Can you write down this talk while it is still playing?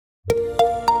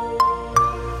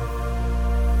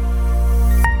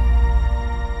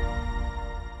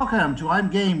Welcome to I'm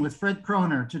Game with Fred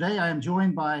Kroner. Today I am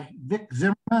joined by Vic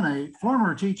Zimmerman, a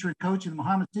former teacher and coach in the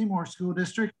Muhammad Seymour School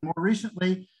District. More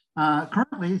recently,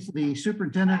 currently the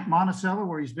superintendent at Monticello,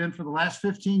 where he's been for the last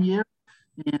 15 years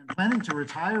and planning to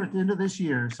retire at the end of this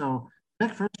year. So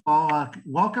Vic, first of all,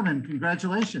 welcome and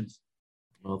congratulations.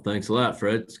 Well, thanks a lot,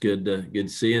 Fred. It's good to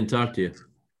see you and talk to you.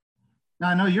 Now,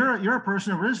 I know you're a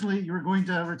person, originally you were going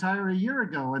to retire a year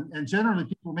ago, and generally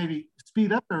people maybe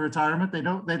speed up their retirement. They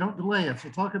don't delay it. So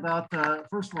talk about,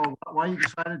 first of all, why you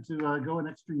decided to go an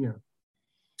extra year.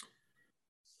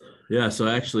 Yeah, so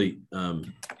actually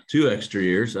 2 extra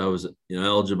years. I was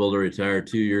eligible to retire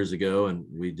 2 years ago, and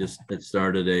we just had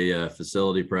started a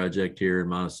facility project here in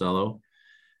Monticello.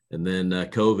 And then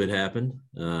COVID happened.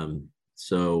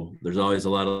 So there's always a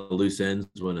lot of loose ends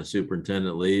when a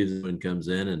superintendent leaves and comes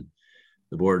in, and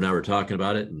the board and I were talking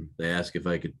about it, and they asked if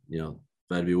I could, if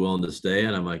I'd be willing to stay.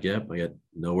 And I'm like, yep, I got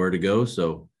nowhere to go.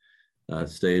 So I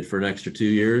stayed for an extra 2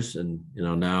 years. And,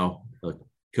 now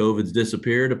COVID's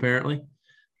disappeared, apparently.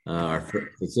 Our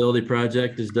facility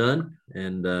project is done,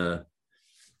 and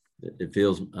it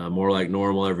feels more like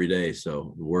normal every day.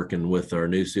 So working with our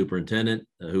new superintendent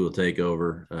who will take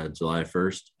over July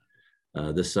 1st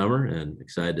this summer, and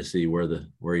excited to see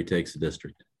where he takes the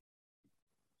district.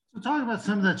 So talk about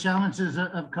some of the challenges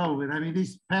of COVID. I mean,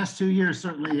 these past 2 years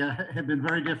certainly have been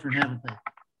very different, haven't they?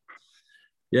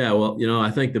 Yeah, well,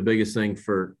 I think the biggest thing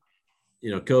for,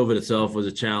 COVID itself was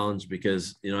a challenge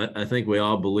because, I think we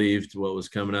all believed what was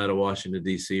coming out of Washington,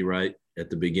 D.C. right at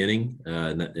the beginning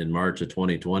in March of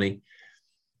 2020.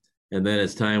 And then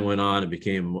as time went on, it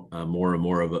became more and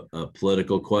more of a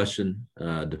political question,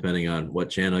 depending on what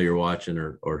channel you're watching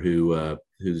or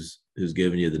who's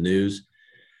giving you the news.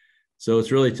 So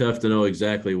it's really tough to know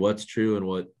exactly what's true and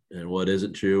what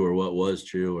isn't true, or what was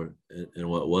true and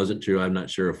what wasn't true. I'm not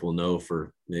sure if we'll know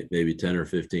for maybe 10 or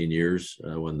 15 years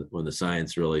when the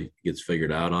science really gets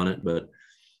figured out on it. But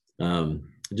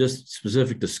just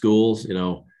specific to schools,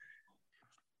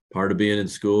 part of being in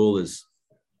school is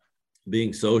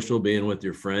being social, being with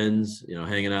your friends,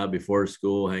 hanging out before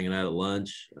school, hanging out at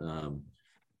lunch,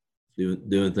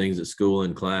 doing things at school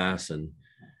in class. And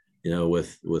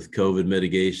with COVID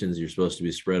mitigations, you're supposed to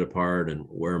be spread apart and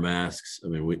wear masks. I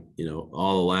mean,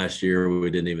 all of last year, we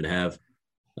didn't even have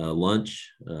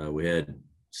lunch. We had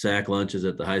sack lunches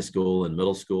at the high school and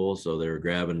middle school. So they were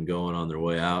grabbing and going on their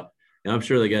way out. And I'm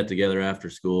sure they got together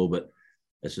after school, but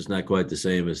that's just not quite the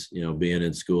same as, being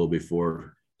in school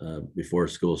before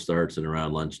school starts and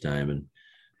around lunchtime.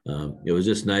 And it was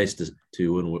just nice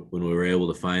to when we were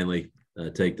able to finally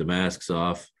take the masks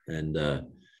off and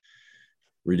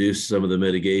reduce some of the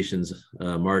mitigations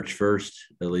March 1st,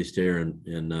 at least here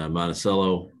in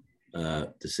Monticello,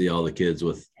 to see all the kids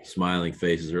with smiling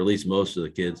faces, or at least most of the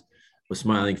kids with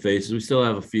smiling faces. We still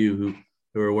have a few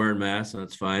who are wearing masks, and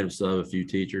that's fine. We still have a few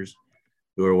teachers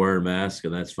who are wearing masks,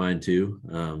 and that's fine too.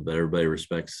 But everybody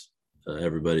respects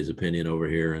everybody's opinion over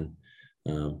here, and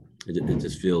it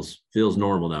just feels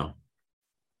normal now.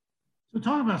 So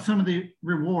talk about some of the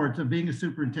rewards of being a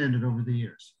superintendent over the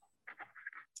years.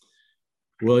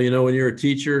 Well, when you're a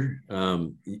teacher,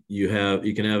 you have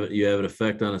an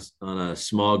effect on a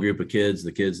small group of kids,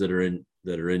 the kids that are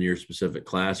in your specific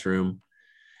classroom.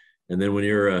 And then when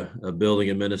you're a building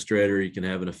administrator, you can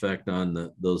have an effect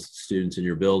on those students in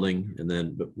your building. And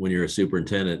then when you're a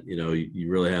superintendent, you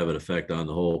really have an effect on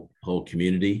the whole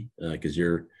community, because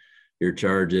your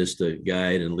charge is to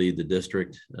guide and lead the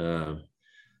district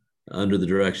under the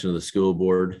direction of the school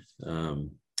board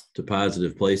to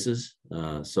positive places.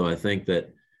 So I think that,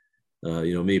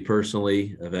 me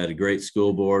personally, I've had a great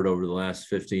school board over the last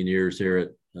 15 years here at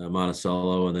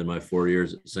Monticello, and then my 4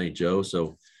 years at St. Joe.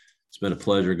 So it's been a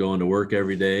pleasure going to work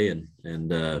every day and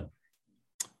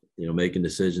making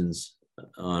decisions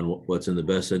on what's in the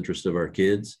best interest of our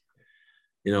kids.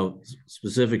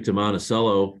 Specific to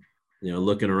Monticello,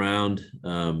 looking around,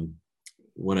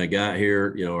 when I got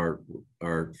here,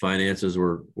 our finances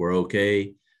were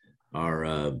okay.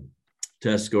 Our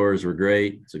test scores were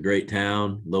great. It's a great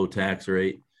town, low tax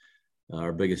rate.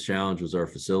 Our biggest challenge was our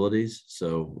facilities.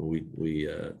 So we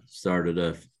started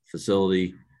a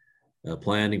facility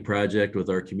planning project with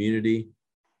our community.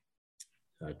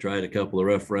 Tried a couple of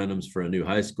referendums for a new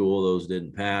high school. Those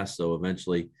didn't pass. So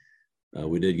eventually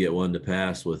we did get one to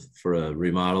pass for a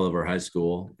remodel of our high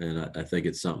school. And I think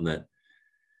it's something that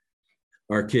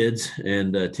our kids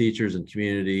and teachers and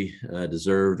community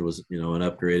deserved, was, an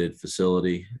upgraded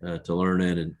facility to learn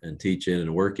in and teach in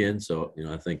and work in. So,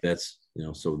 I think that's,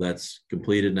 so that's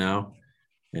completed now.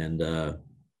 And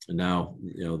now,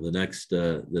 the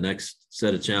next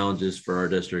set of challenges for our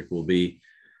district will be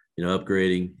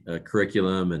upgrading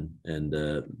curriculum and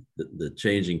the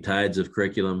changing tides of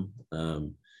curriculum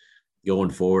going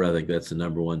forward. I think that's the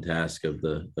number one task of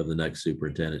the next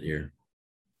superintendent here.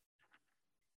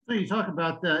 So you talk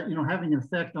about having an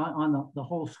effect on the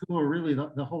whole school, or really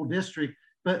the whole district.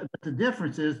 But the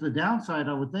difference is, the downside,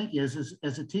 I would think, is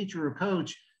as a teacher or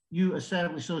coach, you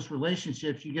establish those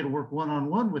relationships. You get to work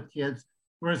one-on-one with kids.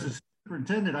 Whereas a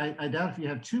superintendent, I doubt if you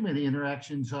have too many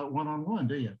interactions one-on-one,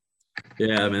 do you?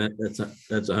 Yeah, I mean, that's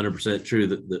 100% true.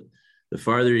 The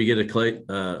farther you get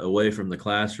away from the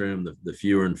classroom, the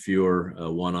fewer and fewer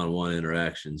one-on-one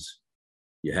interactions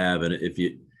you have. And if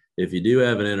you do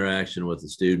have an interaction with a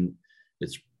student,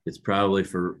 it's probably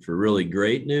for really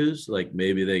great news, like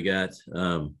maybe they got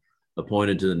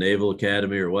appointed to the Naval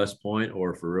Academy or West Point,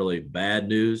 or for really bad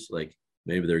news, like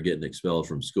maybe they're getting expelled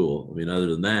from school. I mean, other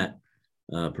than that,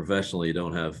 professionally, you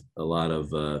don't have a lot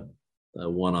of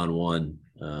one-on-one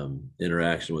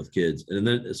interaction with kids. And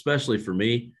then especially for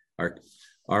me,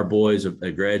 our boys have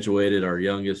graduated. Our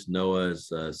youngest, Noah,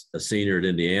 is a senior at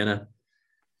Indiana.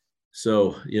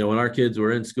 So, when our kids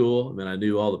were in school, I mean, I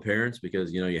knew all the parents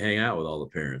because, you hang out with all the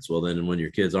parents. Well, then when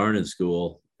your kids aren't in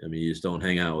school, I mean, you just don't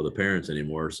hang out with the parents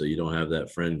anymore. So you don't have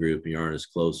that friend group, and you aren't as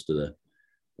close to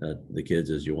the kids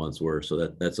as you once were.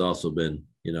 So that's also been,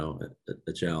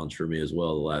 a challenge for me as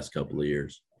well the last couple of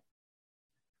years.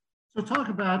 So talk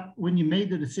about when you made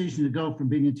the decision to go from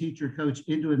being a teacher coach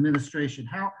into administration.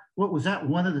 What was that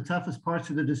one of the toughest parts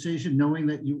of the decision, knowing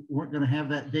that you weren't going to have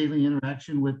that daily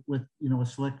interaction with a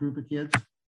select group of kids?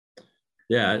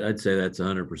 Yeah, I'd say that's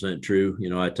 100% true.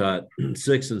 I taught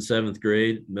 6th and 7th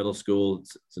grade, middle school.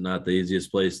 It's not the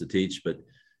easiest place to teach, but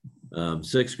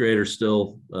 6th graders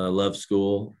still love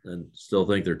school and still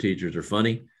think their teachers are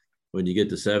funny. When you get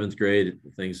to 7th grade,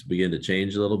 things begin to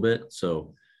change a little bit.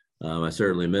 So I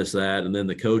certainly miss that. And then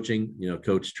the coaching,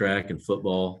 coach track and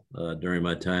football during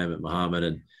my time at Muhammad,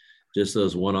 and just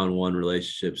those one-on-one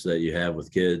relationships that you have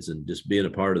with kids and just being a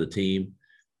part of the team.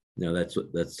 That's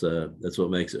what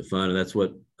makes it fun. And that's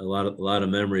what a lot of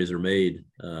memories are made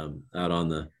out on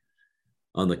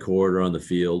the court or on the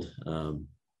field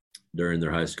during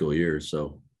their high school years.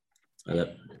 So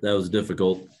that was a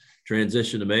difficult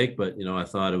transition to make, but, I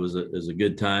thought it was a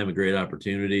good time, a great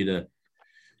opportunity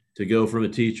to go from a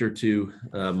teacher to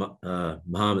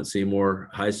Muhammad Seymour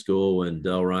High School when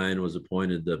Del Ryan was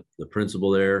appointed the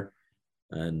principal there,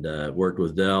 and worked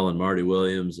with Del and Marty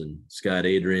Williams and Scott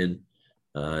Adrian.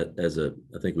 I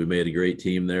think we made a great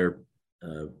team there.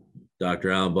 Dr.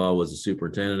 Allenbaugh was the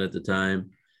superintendent at the time.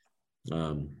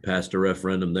 Passed a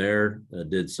referendum there,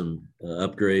 did some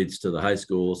upgrades to the high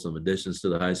school, some additions to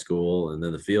the high school, and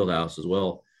then the field house as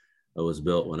well was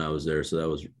built when I was there. So that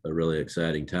was a really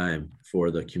exciting time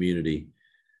for the community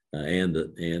and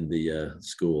the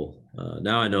school.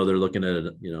 Now I know they're looking at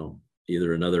it,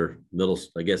 either another middle,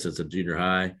 I guess it's a junior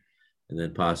high, and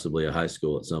then possibly a high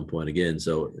school at some point again.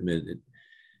 So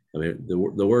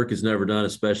the work is never done,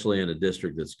 especially in a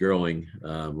district that's growing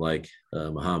like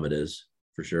Muhammad is,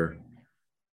 for sure.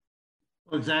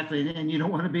 Exactly. And you don't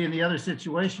want to be in the other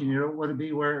situation. You don't want to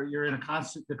be where you're in a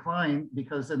constant decline,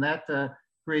 because then that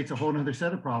creates a whole other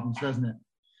set of problems, doesn't it?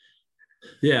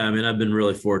 Yeah. I've been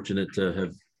really fortunate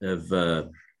to have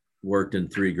worked in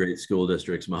 3 great school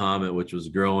districts: Muhammad, which was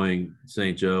growing,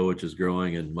 St. Joe, which is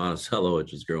growing, and Monticello,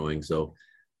 which is growing. So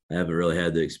I haven't really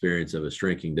had the experience of a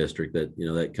shrinking district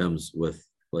that comes with,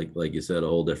 like you said, a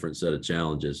whole different set of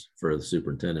challenges for the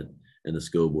superintendent and the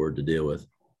school board to deal with.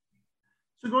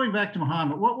 So going back to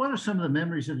Muhammad, what are some of the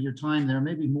memories of your time there?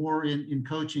 Maybe more in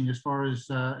coaching, as far as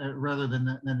rather than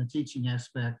the teaching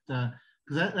aspect,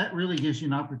 because that really gives you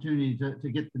an opportunity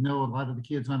to get to know a lot of the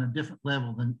kids on a different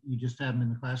level than you just have them in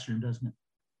the classroom, doesn't it?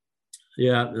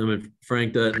 Yeah,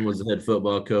 Frank Dutton was the head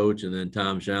football coach, and then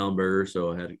Tom Schallenberger.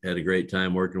 So I had a great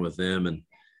time working with them, and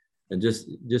just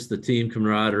the team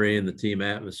camaraderie and the team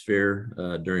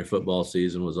atmosphere during football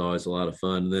season was always a lot of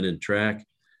fun. And then in track,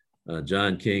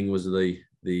 John King was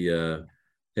the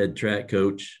head track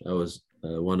coach. I was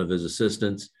one of his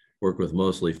assistants, worked with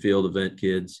mostly field event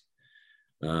kids.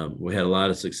 We had a lot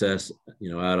of success,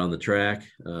 out on the track.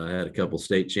 I had a couple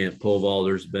state champ pole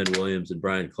vaulters, Ben Williams and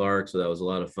Brian Clark. So that was a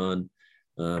lot of fun.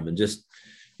 And just,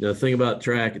 the thing about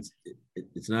track,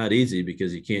 it's not easy,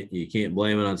 because you can't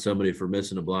blame it on somebody for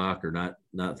missing a block or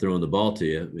not throwing the ball to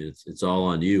you. It's all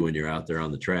on you when you're out there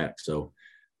on the track. So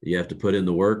you have to put in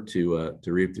the work to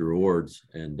reap the rewards.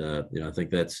 And, I think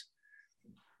that's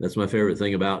my favorite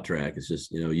thing about track. It's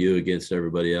just, you against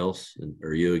everybody else,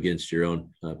 or you against your own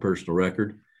personal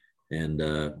record. And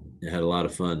I had a lot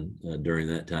of fun during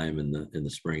that time in the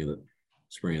spring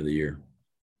of the year.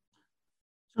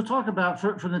 So talk about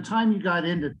from the time you got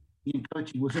into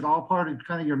coaching, was it all part of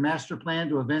kind of your master plan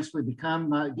to eventually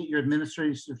become, get your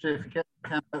administrative certificate,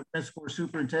 become a principal or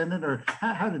superintendent, or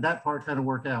how did that part kind of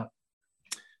work out?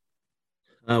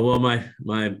 Well, my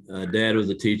dad was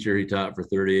a teacher. He taught for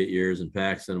 38 years in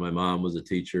Paxton. My mom was a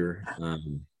teacher.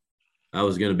 I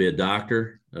was going to be a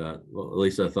doctor. Well, at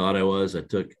least I thought I was. I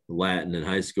took Latin in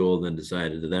high school, and then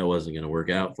decided that that wasn't going to work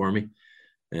out for me,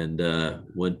 and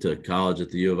went to college at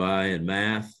the U of I in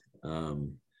math,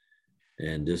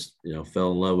 and just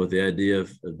fell in love with the idea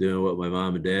of doing what my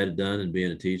mom and dad had done and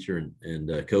being a teacher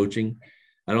and coaching.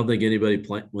 I don't think anybody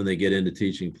when they get into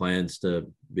teaching plans to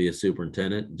be a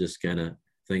superintendent. Just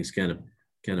things kind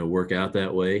of work out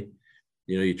that way.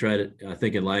 You try to. I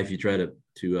think in life you try to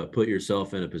put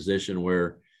yourself in a position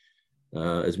where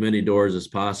as many doors as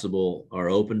possible are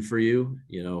open for you.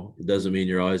 It doesn't mean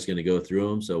you're always going to go through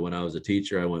them. So when I was a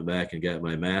teacher, I went back and got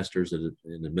my master's in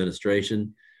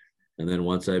administration. And then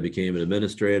once I became an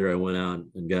administrator, I went out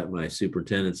and got my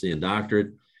superintendency and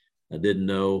doctorate. I didn't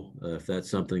know if that's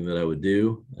something that I would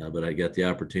do, but I got the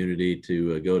opportunity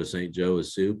to go to St. Joe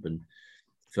as soup and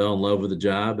fell in love with the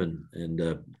job,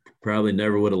 and probably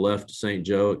never would have left St.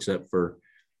 Joe except for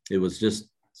it was just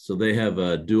so they have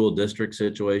a dual district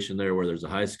situation there where there's a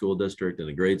high school district and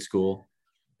a grade school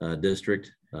district.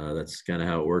 That's kind of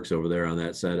how it works over there on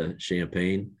that side of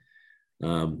Champaign.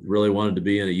 Really wanted to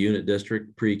be in a unit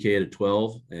district, pre-K to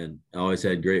 12, and I always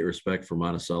had great respect for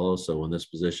Monticello. So when this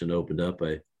position opened up,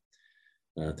 I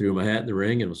threw my hat in the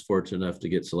ring and was fortunate enough to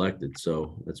get selected.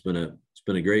 So it's been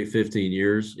a great 15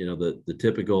 years. The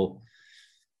typical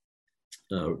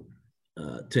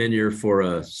tenure for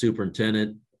a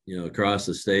superintendent, across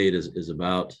the state is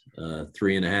about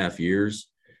 3.5 years.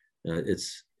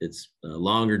 It's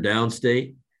longer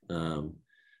downstate,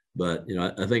 but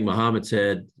I think Muhammad's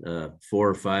had 4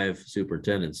 or 5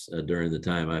 superintendents during the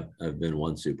time I've been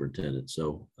one superintendent.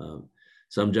 So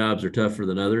some jobs are tougher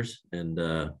than others, and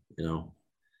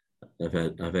I've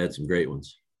had some great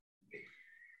ones.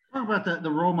 Talk about the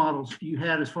role models you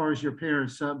had as far as your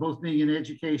parents, both being in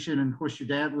education, and of course your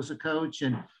dad was a coach,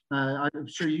 and I'm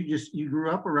sure you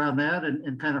grew up around that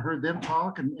and kind of heard them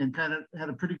talk and kind of had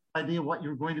a pretty good idea what you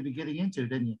were going to be getting into,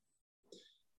 didn't you?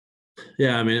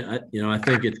 Yeah, I mean, I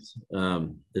think it's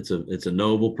a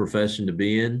noble profession to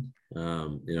be in.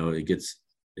 It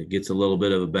gets a little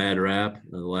bit of a bad rap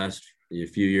in the last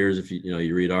few years. If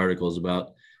you read articles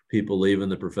about people leaving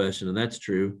the profession, and that's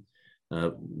true.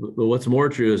 But what's more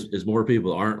true is more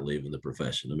people aren't leaving the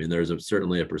profession. I mean, there's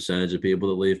certainly a percentage of people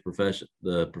that leave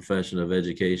the profession of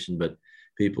education, but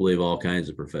people leave all kinds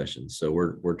of professions. So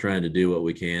we're trying to do what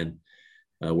we can,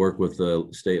 work with the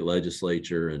state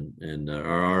legislature and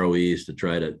our ROEs to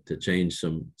try to change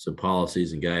some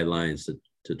policies and guidelines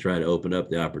to try to open up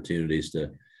the opportunities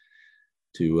to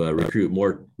recruit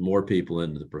more people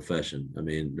into the profession. I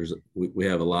mean, we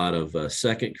have a lot of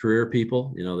second career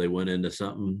people. They went into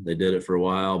something, they did it for a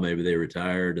while, maybe they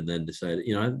retired, and then decided,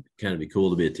 it'd kind of be cool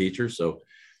to be a teacher. So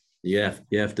you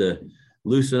have to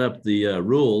loosen up the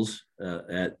rules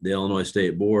at the Illinois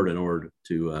State Board in order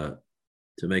to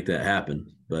make that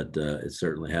happen. But it's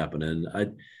certainly happened. And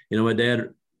my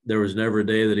dad, there was never a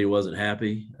day that he wasn't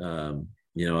happy. I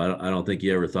don't think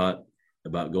he ever thought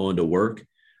about going to work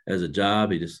as a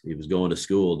job. He was going to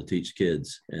school to teach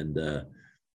kids. And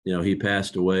he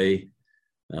passed away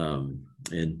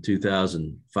in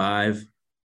 2005.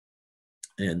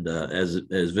 And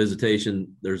as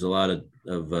visitation, there's a lot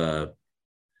of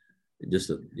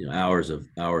just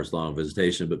hours long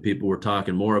visitation, but people were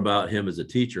talking more about him as a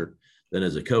teacher than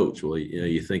as a coach. Well,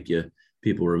 you think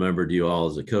people remembered you all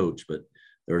as a coach, but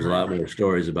there was a lot more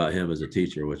stories about him as a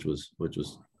teacher, which was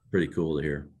pretty cool to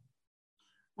hear.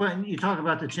 Well, and you talk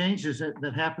about the changes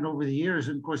that happened over the years.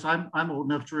 And of course, I'm old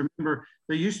enough to remember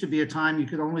there used to be a time you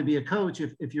could only be a coach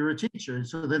if you're a teacher. And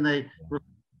so then they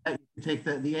take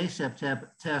the ASEP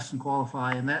test and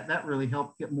qualify. And that really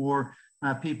helped get more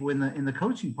people in the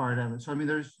coaching part of it. So, I mean,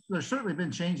 there's certainly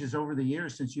been changes over the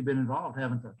years since you've been involved,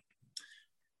 haven't there?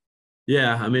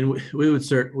 Yeah, I mean, we would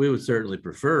certainly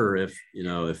prefer if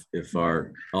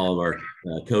all of our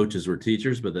coaches were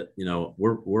teachers, but that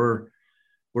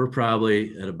we're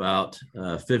probably at about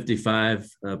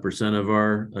 55% of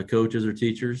our coaches are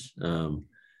teachers.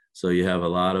 So you have a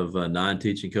lot of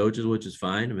non-teaching coaches, which is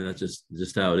fine. I mean, that's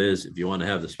just how it is. If you want to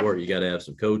have the sport, you got to have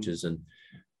some coaches. And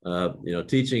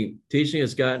teaching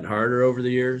has gotten harder over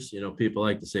the years. People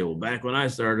like to say, well, back when I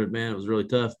started, man, it was really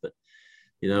tough. But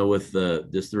with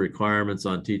just the requirements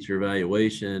on teacher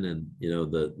evaluation and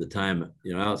the time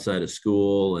outside of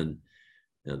school and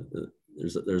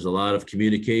there's a lot of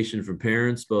communication from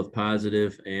parents, both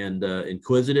positive and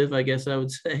inquisitive, I guess I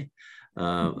would say,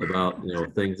 about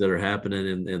things that are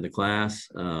happening in the class.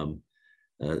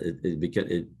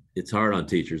 It's hard on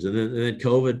teachers, and then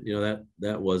COVID,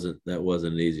 that wasn't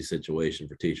an easy situation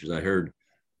for teachers. I heard,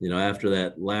 after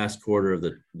that last quarter of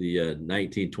the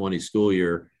 1920 school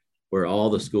year, where all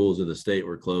the schools in the state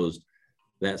were closed,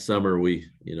 that summer we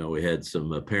had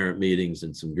some parent meetings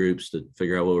and some groups to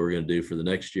figure out what we were going to do for the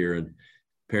next year. And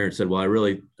parents said, well, I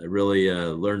really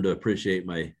learned to appreciate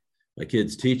my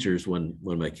kids' teachers when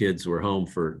my kids were home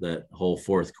for that whole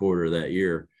fourth quarter of that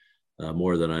year,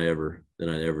 more than I ever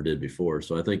did before.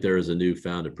 So I think there is a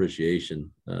newfound appreciation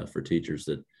for teachers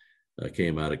that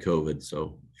came out of COVID.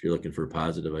 So if you're looking for a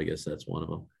positive, I guess that's one of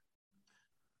them.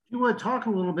 You would talk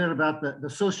a little bit about the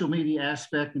social media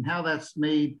aspect and how that's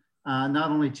made not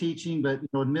only teaching, but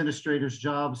administrators'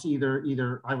 jobs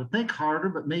either I would think harder,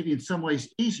 but maybe in some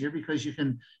ways easier, because you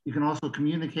can also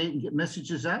communicate and get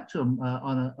messages out to them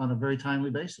on a very timely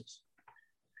basis.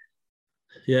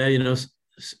 Yeah,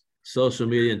 social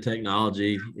media and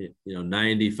technology,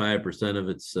 95% of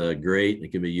it's great and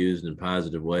it can be used in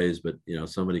positive ways, but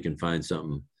somebody can find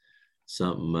something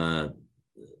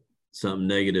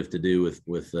negative to do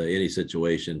with any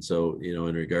situation. So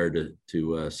in regard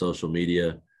to social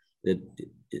media,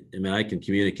 I can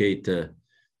communicate to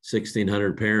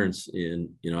 1,600 parents, and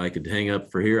I could hang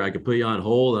up for here. I could put you on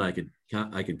hold, and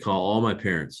I could call all my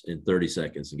parents in 30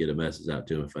 seconds and get a message out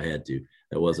to them if I had to.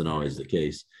 That wasn't always the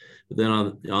case. But then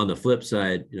on the flip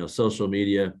side, social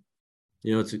media,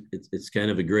 it's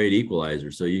kind of a great equalizer.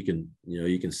 So you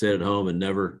can sit at home and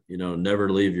never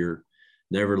leave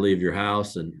your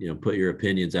house, and put your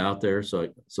opinions out there. So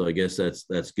I guess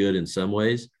that's good in some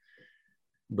ways.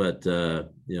 But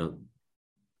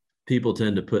people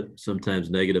tend to put sometimes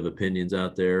negative opinions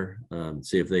out there,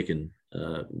 see if they can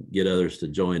get others to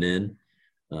join in.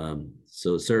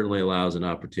 So it certainly allows an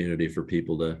opportunity for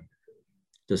people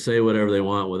to say whatever they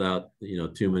want without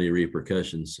too many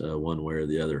repercussions one way or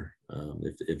the other,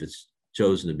 if it's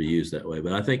chosen to be used that way.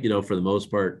 But I think for the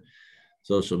most part,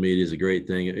 social media is a great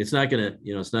thing. It's not gonna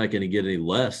get any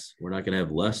less. We're not gonna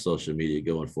have less social media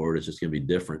going forward. It's just gonna be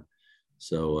different.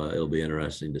 So it'll be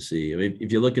interesting to see. I mean,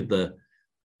 if you look at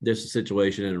this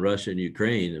situation in Russia and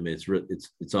Ukraine, I mean,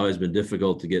 it's always been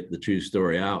difficult to get the true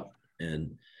story out.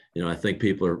 And, I think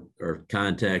people are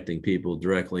contacting people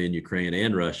directly in Ukraine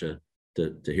and Russia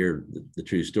to hear the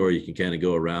true story. You can kind of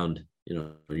go around,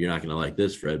 you're not going to like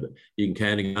this, Fred, but you can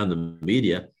kind of go on the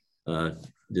media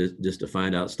just to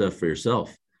find out stuff for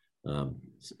yourself.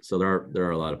 So there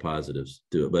are a lot of positives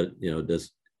to it, but,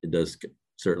 it does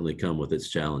certainly come with its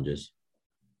challenges.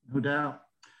 No doubt.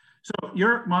 So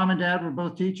your mom and dad were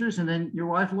both teachers, and then your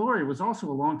wife, Lori, was also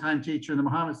a longtime teacher in the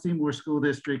Mahomet Seymour School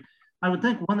District. I would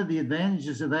think one of the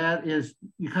advantages of that is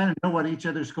you kind of know what each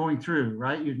other's going through,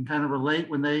 right? You can kind of relate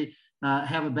when they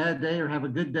have a bad day or have a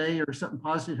good day or something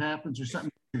positive happens or something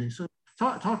negative. So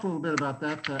talk a little bit about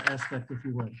that aspect, if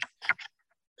you would.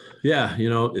 Yeah,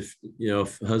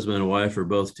 if husband and wife are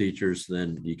both teachers,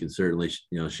 then you can certainly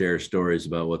share stories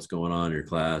about what's going on in your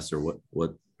class, or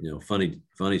what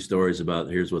funny stories about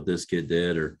here's what this kid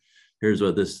did, or here's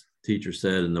what this teacher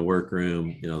said in the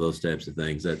workroom, those types of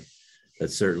things.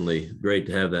 That's certainly great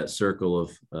to have that circle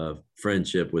of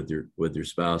friendship with your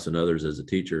spouse and others as a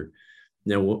teacher.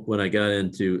 Now, when I got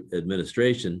into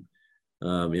administration,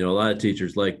 a lot of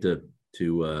teachers like to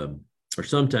or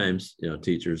sometimes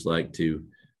teachers like to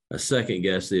second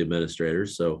guess the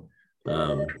administrators. So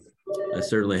I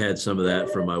certainly had some of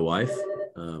that from my wife.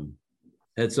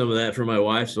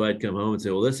 So I'd come home and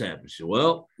say, well, this happened. She said,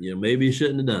 well, maybe you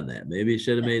shouldn't have done that. Maybe you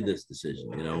should have made this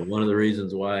decision. One of the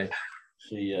reasons why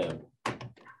she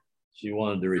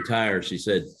wanted to retire, she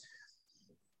said,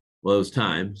 well, it was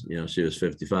time, she was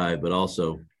 55, but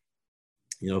also,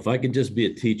 if I could just be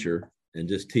a teacher and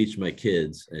just teach my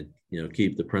kids and,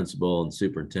 keep the principal and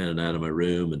superintendent out of my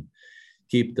room and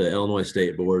keep the Illinois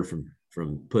State Board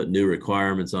from putting new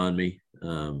requirements on me,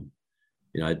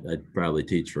 I'd probably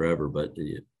teach forever. But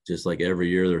just like every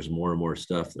year, there's more and more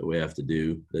stuff that we have to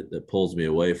do that pulls me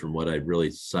away from what I really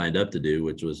signed up to do,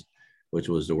 which was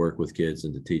to work with kids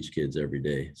and to teach kids every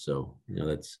day. So,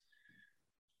 that's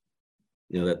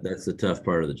the tough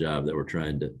part of the job that we're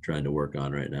trying to work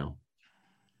on right now.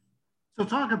 So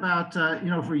talk about,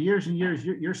 for years and years,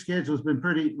 your schedule has been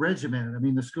pretty regimented. I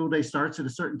mean, the school day starts at a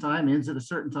certain time, ends at a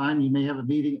certain time. You may have a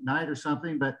meeting at night or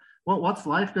something, but what's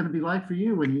life going to be like for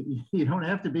you when you don't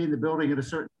have to be in the building at a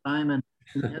certain time and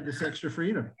you have this extra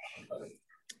freedom?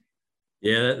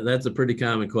 Yeah, that's a pretty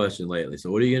common question lately.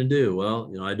 So what are you going to do?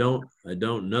 Well, I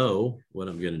don't know what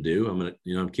I'm going to do.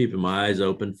 I'm keeping my eyes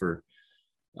open for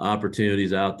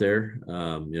opportunities out there.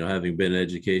 Having been in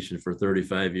education for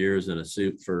 35 years and a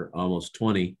suit for almost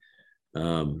 20,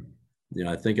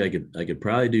 I think I could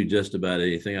probably do just about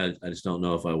anything. I just don't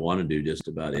know if I want to do just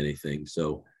about anything.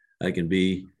 So I can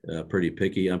be pretty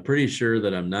picky. I'm pretty sure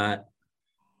that I'm not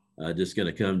just going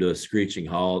to come to a screeching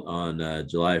halt on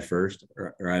July 1st,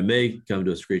 or I may come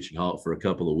to a screeching halt for a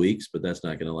couple of weeks, but that's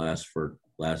not going to last for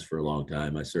a long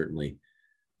time. I certainly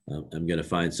I'm going to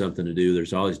find something to do.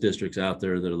 There's all these districts out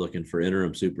there that are looking for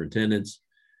interim superintendents.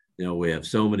 We have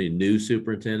so many new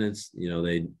superintendents.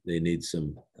 They need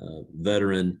some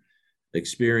veteran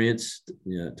experience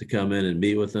to come in and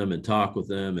meet with them and talk with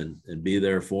them and be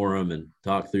there for them and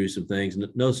talk through some things.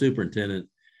 No superintendent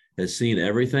has seen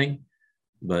everything,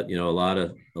 but a lot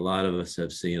of us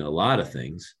have seen a lot of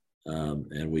things,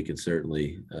 and we can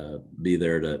certainly be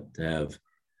there to have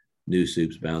new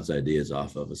soups bounce ideas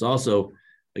off of us. Also,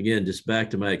 again, just back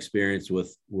to my experience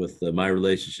with my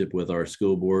relationship with our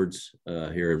school boards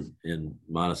here in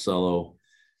Monticello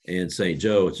and St.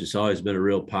 Joe, it's just always been a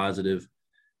real positive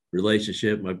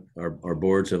relationship. Our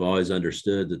boards have always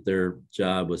understood that their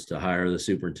job was to hire the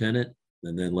superintendent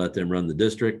and then let them run the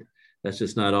district. That's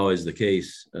just not always the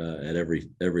case at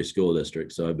every school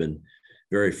district. So I've been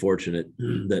very fortunate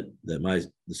that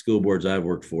the school boards I've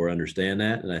worked for understand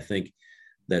that, and I think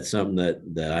that's something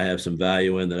that I have some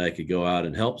value in, that I could go out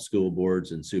and help school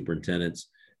boards and superintendents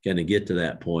kind of get to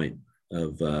that point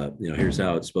of here's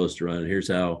how it's supposed to run, here's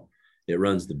how it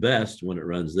runs the best when it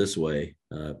runs this way.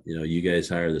 You guys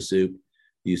hire the soup,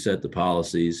 you set the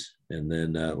policies, and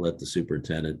then let the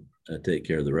superintendent take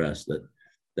care of the rest.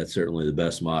 That's certainly the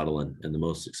best model and the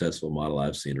most successful model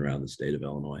I've seen around the state of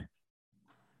Illinois.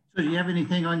 So do you have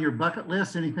anything on your bucket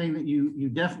list, anything that you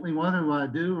definitely want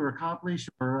to do or accomplish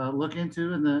or look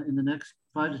into in the next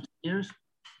 5 to 10 years?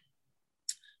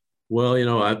 Well,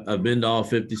 I've been to all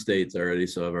 50 states already,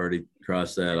 so I've already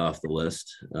crossed that off the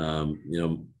list.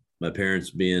 My parents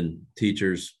being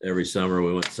teachers, every summer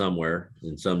we went somewhere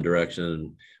in some direction,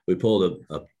 and we pulled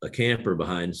a camper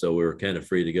behind, so we were kind of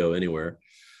free to go anywhere.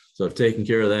 So I've taken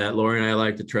care of that. Lori and I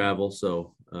like to travel,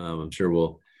 so I'm sure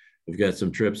we've got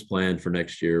some trips planned for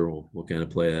next year. We'll kind of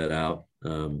play that out.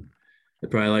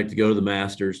 I'd probably like to go to the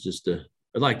Masters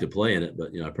I'd like to play in it, but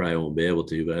I probably won't be able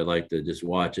to, but I'd like to just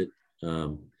watch it.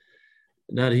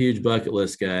 Not a huge bucket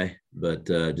list guy, but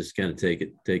just kind of take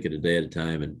it a day at a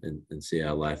time and see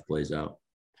how life plays out.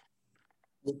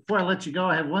 Before I let you go,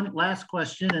 I have one last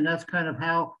question, and that's kind of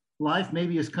how life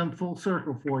maybe has come full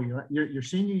circle for you. Your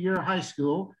senior year of high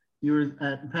school, you were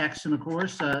at Paxton, of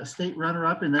course, state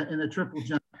runner-up in the triple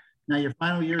jump. Now your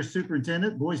final year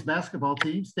superintendent, boys basketball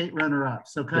team, state runner-up.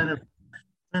 So kind of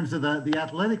in terms of the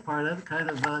athletic part of it, kind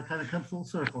of come full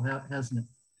circle, hasn't it?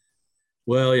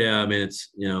 Well, yeah, I mean, it's,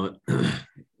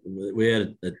 we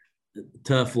had a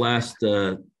tough last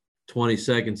 20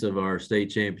 seconds of our state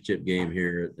championship game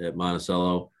here at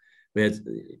Monticello. We had,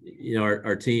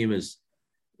 our team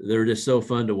they're just so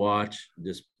fun to watch.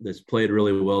 Just played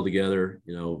really well together,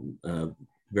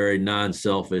 very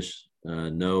non-selfish,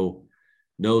 no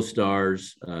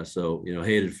stars. So,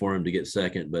 hated for them to get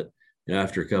second, but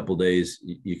after a couple of days,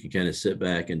 you can kind of sit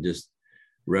back and just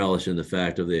relish in the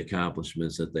fact of the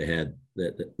accomplishments that they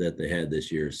had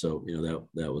this year. So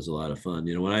that was a lot of fun.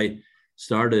 When I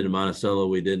started in Monticello,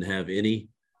 we didn't have any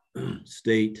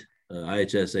state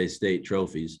IHSA state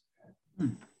trophies.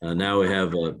 Now we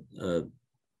have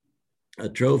a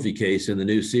trophy case in the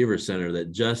new Seaver Center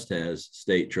that just has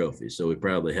state trophies. So we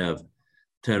probably have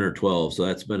 10 or 12. So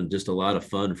that's been just a lot of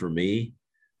fun for me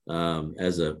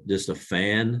as just a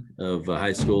fan of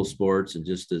high school sports, and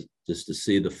just to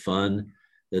see the fun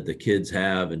that the kids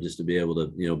have, and just to be able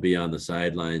to, be on the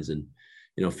sidelines and,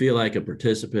 feel like a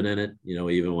participant in it,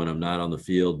 even when I'm not on the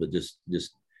field, but just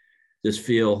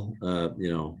feel,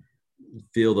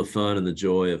 feel the fun and the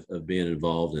joy of being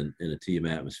involved in a team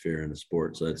atmosphere in a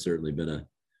sport. So that's certainly been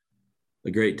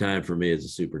a great time for me as a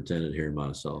superintendent here in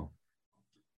Monticello.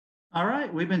 All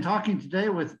right. We've been talking today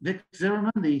with Vic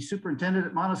Zimmerman, the superintendent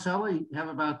at Monticello. You have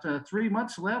about 3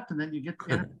 months left, and then you get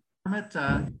the permit.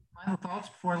 Final thoughts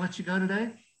before I let you go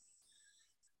today?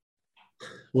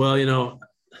 Well,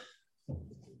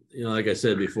 like I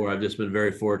said before, I've just been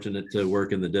very fortunate to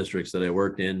work in the districts that I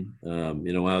worked in.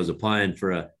 When I was applying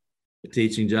for a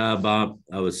teaching job,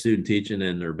 I was student teaching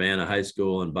in Urbana High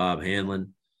School, and Bob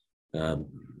Hanlon,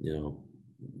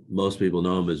 most people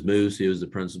know him as Moose. He was the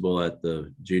principal at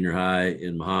the junior high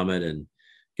in Mahomet, and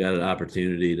got an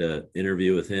opportunity to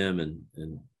interview with him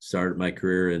and started my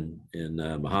career in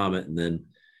Mahomet. And then,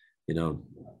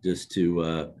 just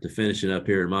to finish it up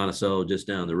here in Monticello, just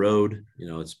down the road,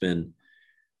 it's been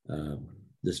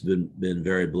just been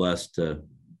very blessed to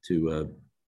to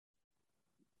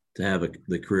have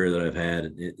the career that I've had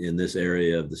in this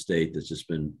area of the state that's just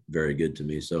been very good to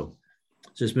me. So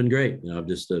it's just been great. I've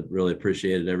just really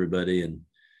appreciated everybody and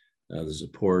the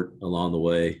support along the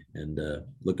way, and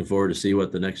looking forward to see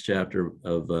what the next chapter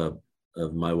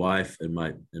of my wife and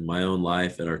my own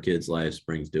life and our kids' lives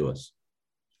brings to us.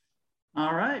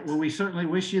 All right. Well, we certainly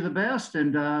wish you the best,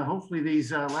 and hopefully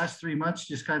these last 3 months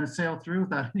just kind of sail through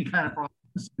without any kind of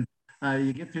problems.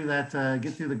 You get through that,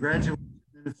 get through the graduate.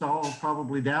 It's all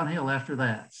probably downhill after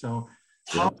that. So,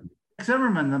 yep. Vic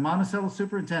Zimmerman, the Monticello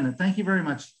superintendent. Thank you very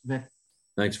much, Vic.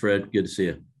 Thanks, Fred. Good to see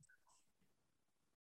you.